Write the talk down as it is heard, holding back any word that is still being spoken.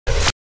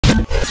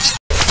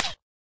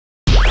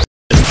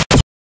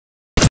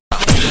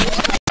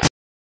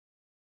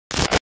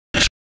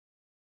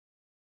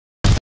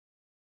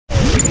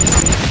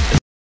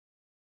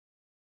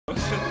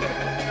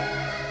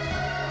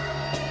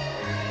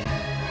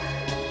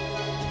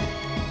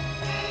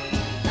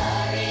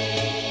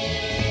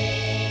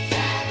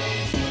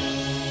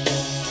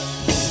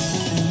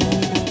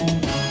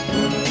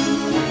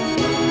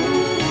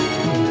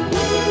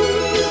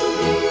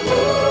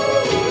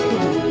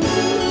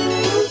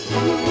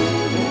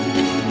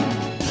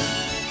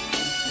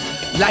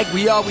like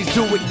we always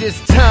do it this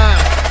time.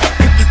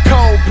 Cookie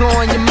cold,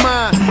 blowing your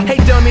mind. Hey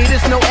dummy,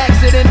 this no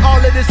accident, all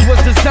of this was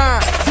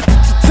designed.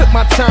 Took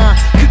my time,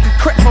 cook a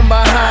crack from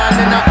behind,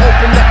 and I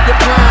opened up your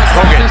blinds,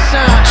 rise and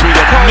shine. To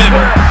the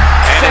middle,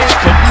 and it's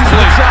complete.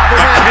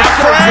 Mccaffrey!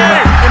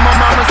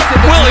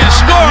 Will he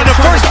score on the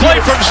first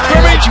play from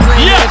scrimmage?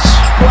 Yes!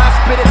 Boy, I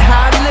spit it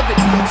how I live it.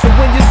 So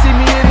when you see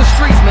me in the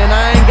streets, man,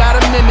 I ain't got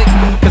a mimic,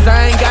 cause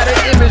I ain't got an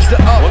image to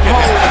uphold.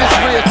 It's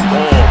real,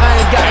 I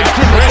ain't got a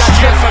gimmick, I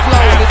just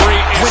flowed it.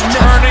 When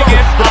turning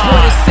it the boy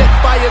that set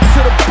fire to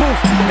the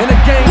booth, and the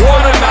game for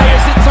the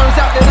liars, it turns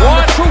out that I'm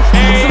the truth.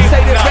 Some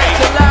say that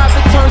rap's alive,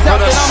 it turns out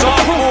that I'm the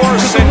proof.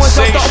 Cause the ones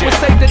y'all thought would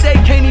save the day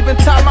can't even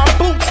tie my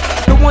boots.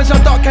 The ones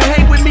y'all thought can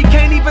hang with me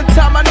can't even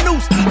tie my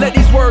noose. Let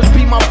these words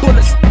be my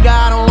bullets,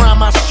 God don't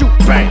rhyme, I shoot.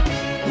 Bang.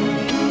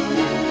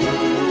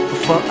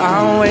 Before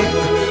I wake,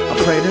 I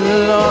pray to the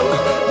Lord,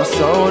 my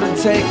soul to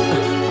take,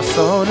 my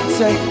soul to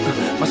take,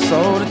 my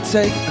soul to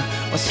take,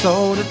 my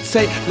soul to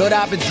take. Lord,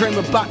 I've been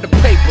dreaming about the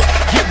paper.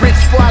 Get rich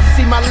before I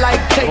see my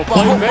life taper.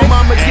 Hope my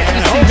mama get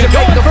to see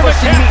Jamaica before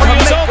she meet her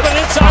maker.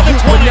 I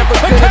hope we're never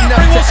good enough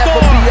to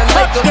ever be a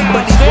Laker,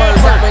 but these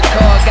words I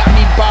record got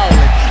me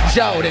ballin'.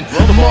 Jordan,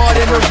 more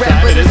than a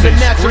rapper, it's a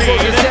natural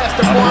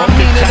disaster. Boy, I'm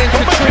meaner than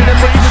Katrina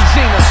mixed with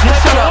Gina.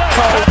 Shut up,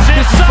 Cole.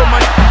 This is for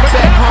my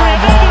back home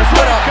homes.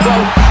 What up, bro?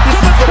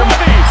 This is for them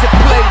that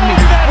played me.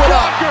 What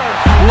up?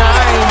 Nah,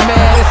 I ain't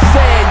mad, it's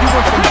sad. You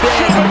went from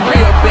bad to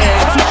real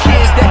bad. Two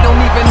kids that don't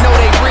even know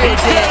they real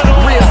dead.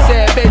 Real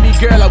sad, baby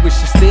girl, I wish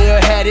you still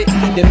had it.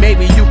 Then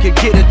maybe you could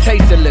get a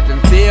taste of living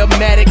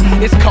Philmatic.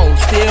 It's cold,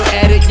 still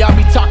at it. Y'all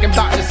be talking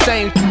about the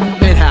same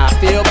and how I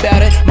feel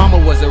about it. Mama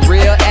was a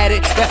real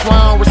addict. That's why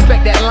I don't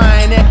respect that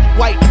line, that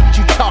white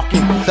you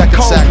talking.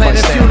 Cold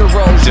planet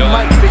funerals, you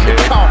might fit the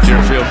coffin.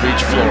 Deerfield Beach,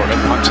 Florida,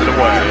 punts it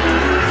away.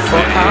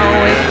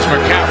 Here's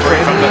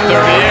Mccaffrey from the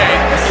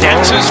 38.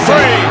 Gets his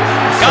free.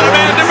 Got a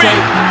man to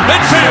beat.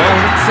 Midfield.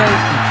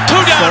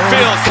 Two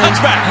downfield. Cuts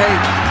back.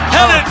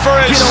 Headed for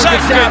his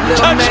second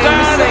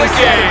touchdown of the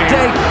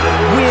game.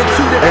 We in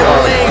two different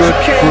lanes. You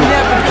can't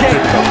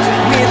navigate.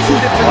 We in two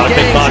different games. A lot of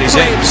big bodies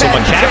in, so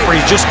McCaffrey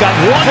just got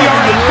 1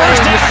 yard in the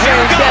first half. Here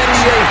it goes.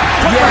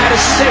 Yeah, out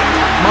of shape.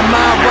 My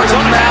mind runs a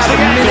mile a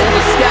minute.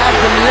 The sky's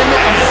the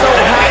limit. I'm so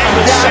high,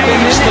 I'm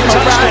diving in it.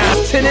 My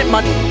ride's tinted,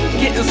 my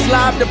getting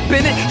slived up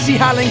in it. She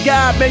hollering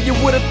God, man, you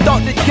would've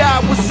thought that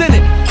God was in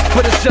it.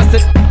 But it's just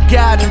that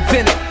God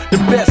invented the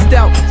best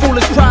out.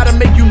 Foolish pride to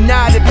make you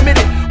not admit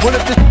it. Well,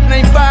 if this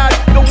ain't vibe,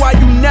 know why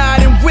you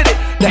nodding with it.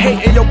 The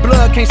hate in your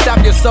blood can't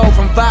stop your soul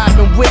from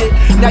vibing with it.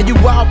 Now you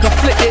all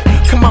conflicted,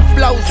 cause my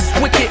flows is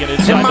wicked.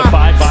 And my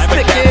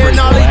sticker and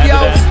all of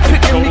y'all is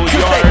picking me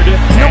cause they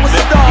know a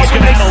star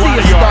when they see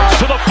a star.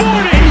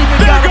 Ain't even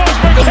got a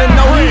fucker to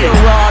know he a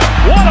rod.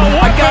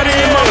 I got it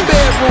in my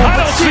bedroom,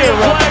 but cheer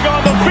up.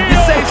 You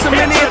saved so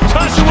many of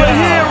us, you a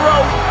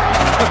hero.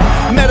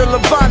 Medal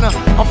of Honor,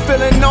 I'm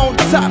feeling on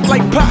top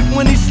like Pac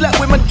when he slept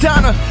with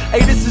Madonna.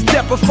 Hey, this is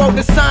death before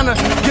dishonor.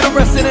 Get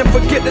arrested and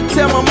forget to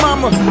tell my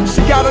mama.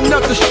 She got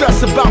enough to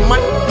stress about, my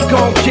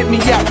gon' get me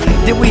out.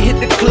 Then we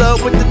hit the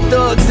club with the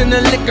thugs and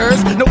the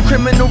liquors. No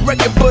criminal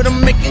record, but I'm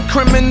making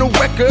criminal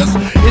records.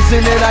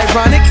 Isn't it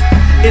ironic?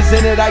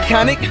 Isn't it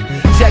iconic?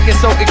 Jacket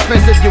so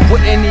expensive you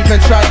wouldn't even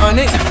try on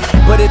it.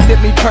 But it fit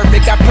me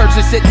perfect, I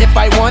purchase it if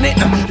I want it.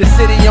 The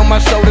city on my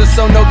shoulders,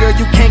 so no girl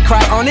you can't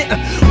cry on it.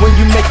 When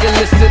you make a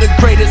list of the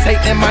greatest,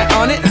 hate am I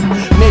on it?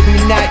 Maybe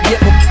not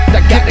yet,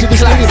 but I got the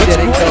clock. There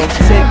they go,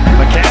 tick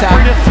tock,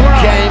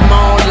 game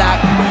on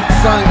lock.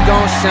 Sun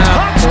gon'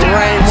 shine, the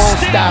rain won't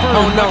stop.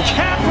 Oh no.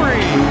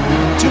 Mccaffrey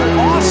to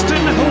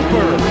Austin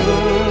Hooper.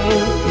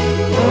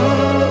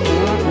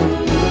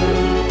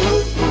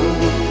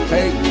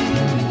 Hey.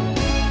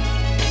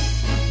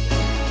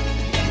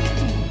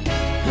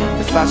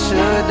 If I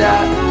should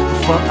die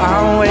before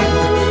I wake,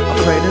 I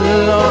pray to the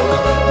Lord,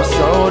 my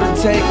soul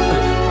to take,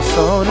 my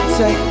soul to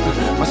take,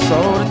 my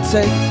soul to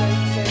take.